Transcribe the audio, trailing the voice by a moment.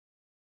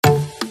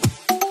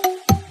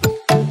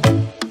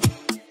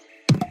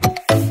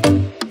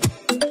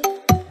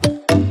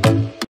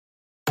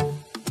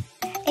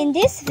In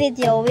this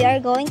video, we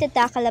are going to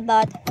tackle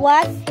about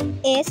what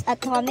is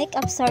atomic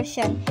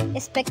absorption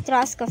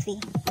spectroscopy.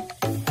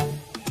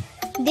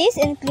 This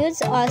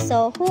includes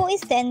also who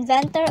is the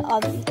inventor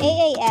of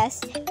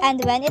AAS and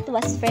when it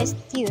was first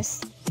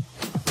used.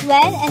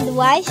 When and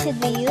why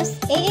should we use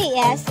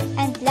AAS,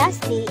 and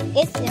lastly,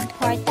 its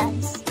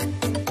importance.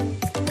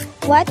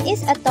 What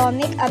is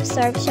atomic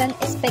absorption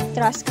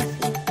spectroscopy?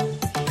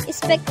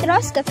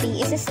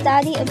 Spectroscopy is a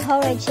study of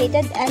how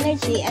radiated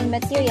energy and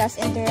materials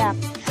interact.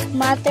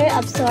 Matter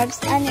absorbs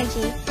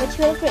energy, which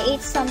will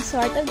create some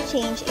sort of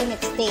change in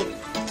its state.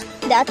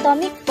 The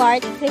atomic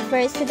part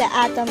refers to the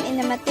atom in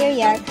a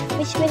material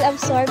which will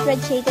absorb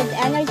radiated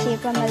energy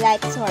from a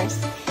light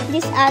source.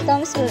 These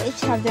atoms will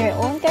each have their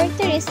own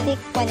characteristic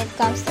when it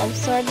comes to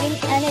absorbing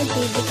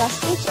energy because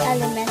each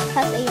element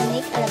has a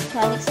unique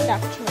electronic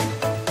structure.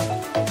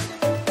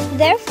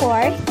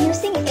 Therefore,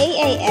 using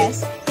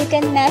AAS, you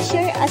can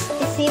measure a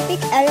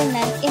specific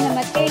element in a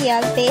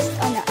material based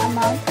on the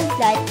amount of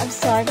light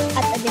absorbed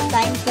at a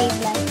defined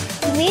wavelength,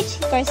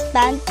 which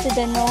corresponds to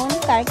the known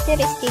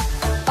characteristic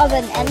of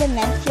an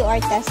element you are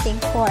testing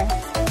for.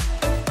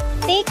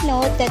 Take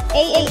note that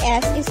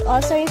AAS is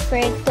also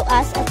referred to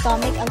as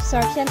atomic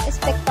absorption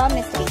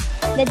spectrometry.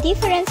 The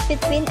difference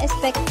between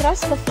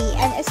spectroscopy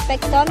and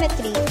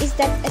spectrometry is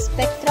that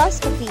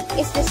spectroscopy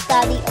is the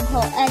study of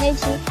how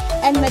energy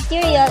and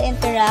material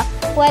interact,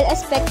 while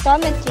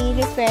spectrometry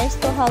refers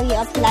to how you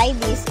apply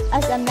this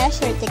as a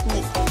measure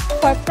technique.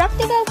 For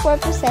practical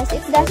purposes,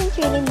 it doesn't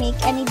really make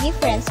any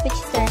difference which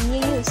term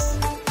you use.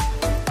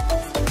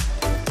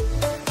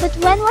 But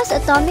when was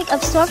atomic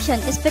absorption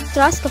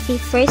spectroscopy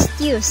first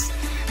used?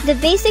 The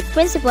basic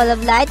principle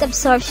of light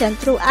absorption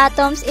through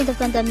atoms in the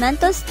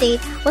fundamental state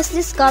was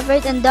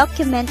discovered and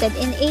documented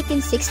in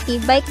 1860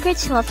 by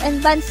Kirchhoff and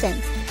Bunsen.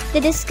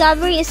 The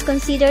discovery is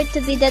considered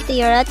to be the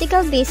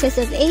theoretical basis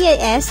of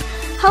AAS.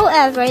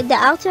 However, the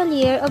actual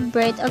year of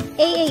birth of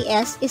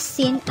AAS is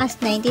seen as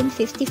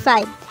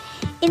 1955.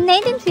 In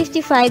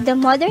 1955, the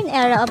modern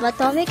era of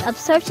atomic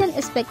absorption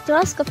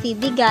spectroscopy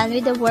began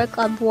with the work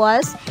of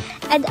Walsh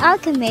and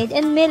Alchemade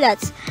and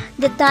Millatz.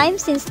 The time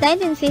since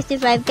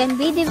 1955 can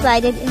be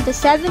divided into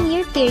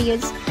 7-year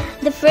periods.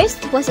 The first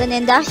was an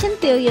induction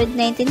period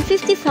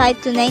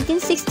 1955 to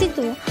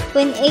 1962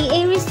 when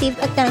AA received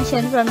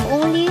attention from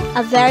only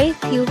a very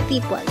few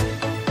people.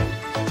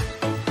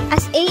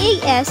 As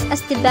AAS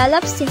has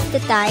developed since the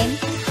time,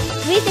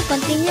 with the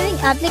continuing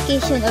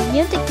application of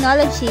new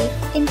technology,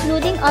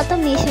 including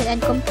automation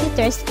and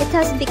computers, it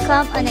has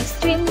become an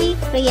extremely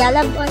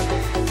reliable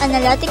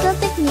analytical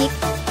technique.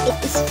 It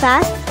is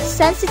fast,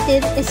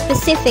 sensitive,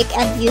 specific,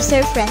 and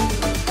user-friendly.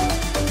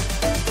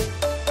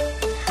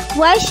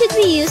 Why should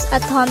we use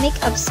atomic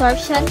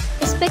absorption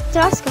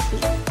spectroscopy?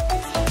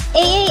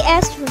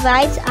 AAS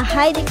provides a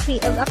high degree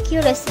of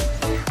accuracy.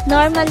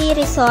 Normally,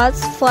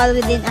 results fall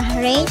within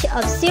a range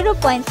of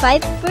 0.5%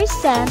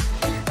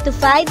 to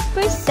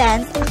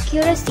 5%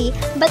 accuracy,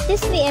 but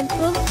this may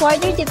improve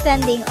further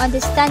depending on the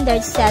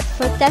standards set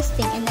for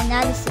testing and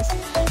analysis.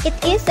 It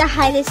is a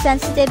highly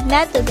sensitive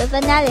method of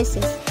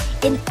analysis.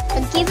 In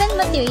a given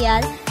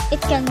material,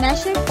 it can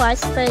measure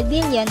parts per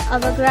billion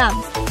of a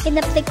gram. In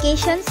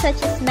applications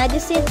such as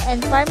medicine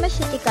and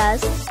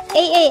pharmaceuticals,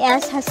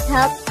 AAS has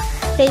helped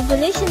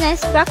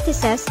revolutionize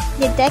practices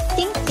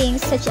detecting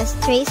things such as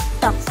trace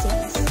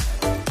toxins.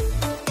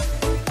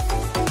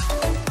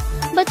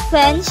 But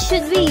when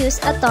should we use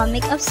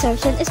atomic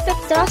absorption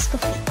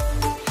spectroscopy?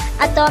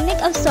 Atomic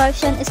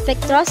absorption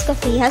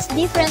spectroscopy has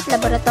different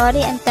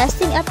laboratory and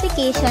testing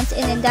applications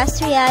in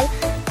industrial,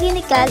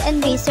 clinical,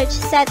 and research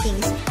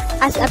settings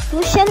as a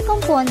crucial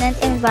component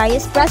in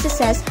various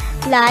processes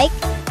like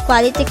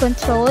quality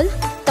control,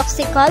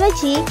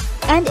 toxicology,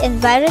 and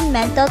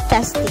environmental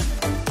testing.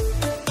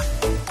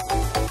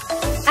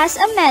 As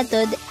a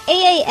method,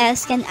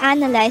 AAS can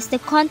analyze the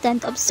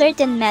content of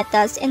certain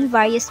metals in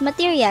various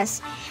materials.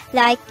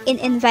 Like in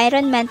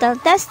environmental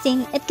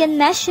testing, it can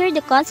measure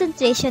the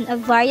concentration of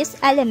various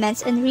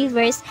elements in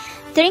rivers,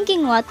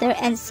 drinking water,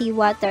 and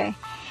seawater.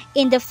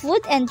 In the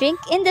food and drink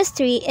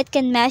industry, it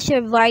can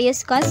measure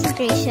various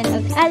concentration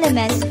of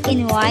elements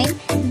in wine,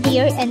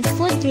 beer, and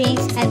food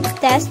drinks and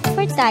test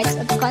for types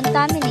of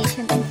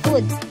contamination in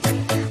food.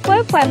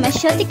 For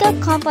pharmaceutical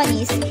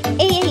companies,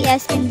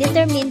 AAS can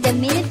determine the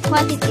minute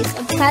quantities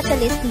of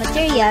catalyst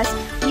materials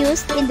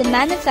used in the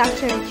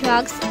manufacture of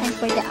drugs and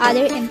for the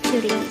other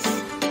impurities.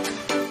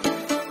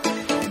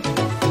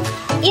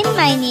 In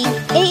mining,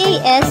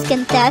 AAS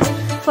can test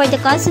for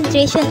the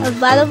concentration of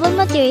valuable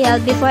material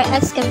before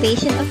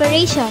excavation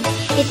operation.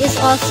 It is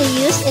also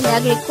used in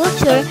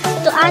agriculture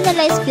to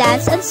analyze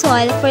plants and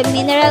soil for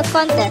mineral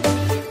content.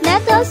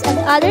 Metals and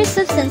other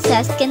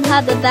substances can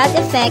have a bad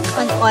effect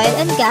on oil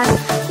and gas,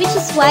 which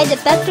is why the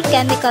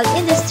petrochemical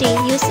industry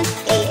uses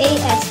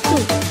AAS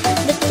too.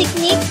 The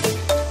technique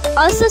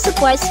also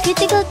supports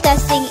critical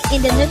testing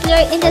in the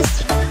nuclear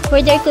industry,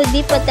 where there could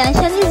be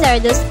potentially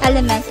hazardous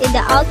elements in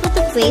the output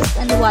of waste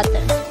and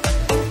water.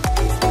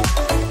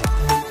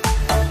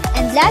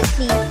 And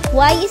lastly,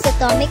 Why is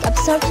atomic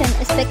absorption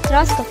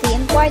spectroscopy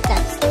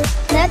important?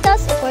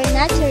 Metals occur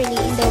naturally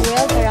in the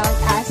world around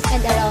us,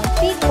 and around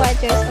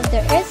 3/4 of the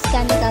Earth's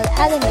chemical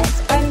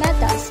elements are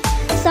metals.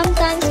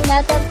 Sometimes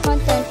metal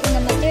content in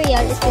a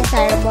material is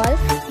desirable,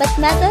 but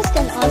metals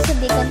can also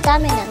be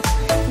contaminants.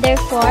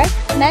 Therefore,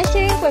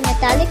 measuring for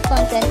metallic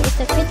content is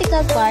a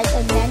critical part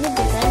of many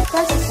different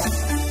processes.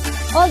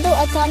 Although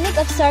atomic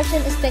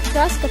absorption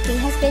spectroscopy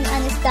has been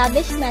an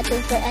established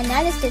method for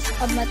analysis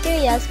of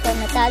materials for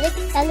metallic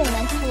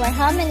elements for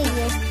how many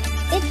years,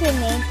 it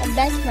remains a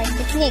benchmark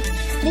technique.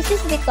 This is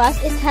because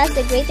it has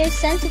a greater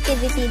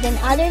sensitivity than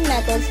other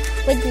methods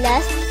with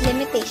less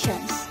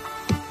limitations.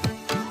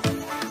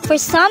 For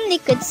some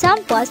liquid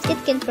samples,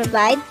 it can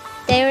provide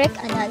direct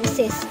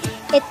analysis.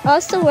 It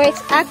also works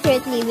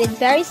accurately with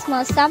very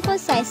small sample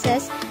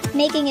sizes,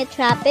 making it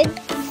rapid,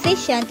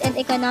 efficient, and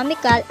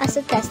economical as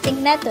a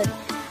testing method.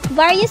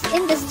 Various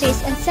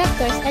industries and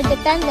sectors are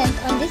dependent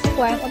on this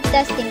form of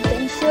testing to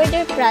ensure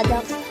their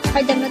products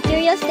or the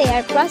materials they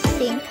are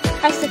processing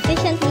are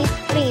sufficiently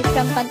free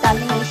from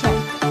contamination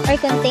or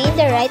contain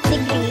the right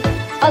degree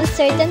of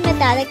certain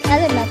metallic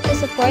element to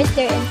support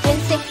their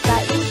intrinsic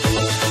value.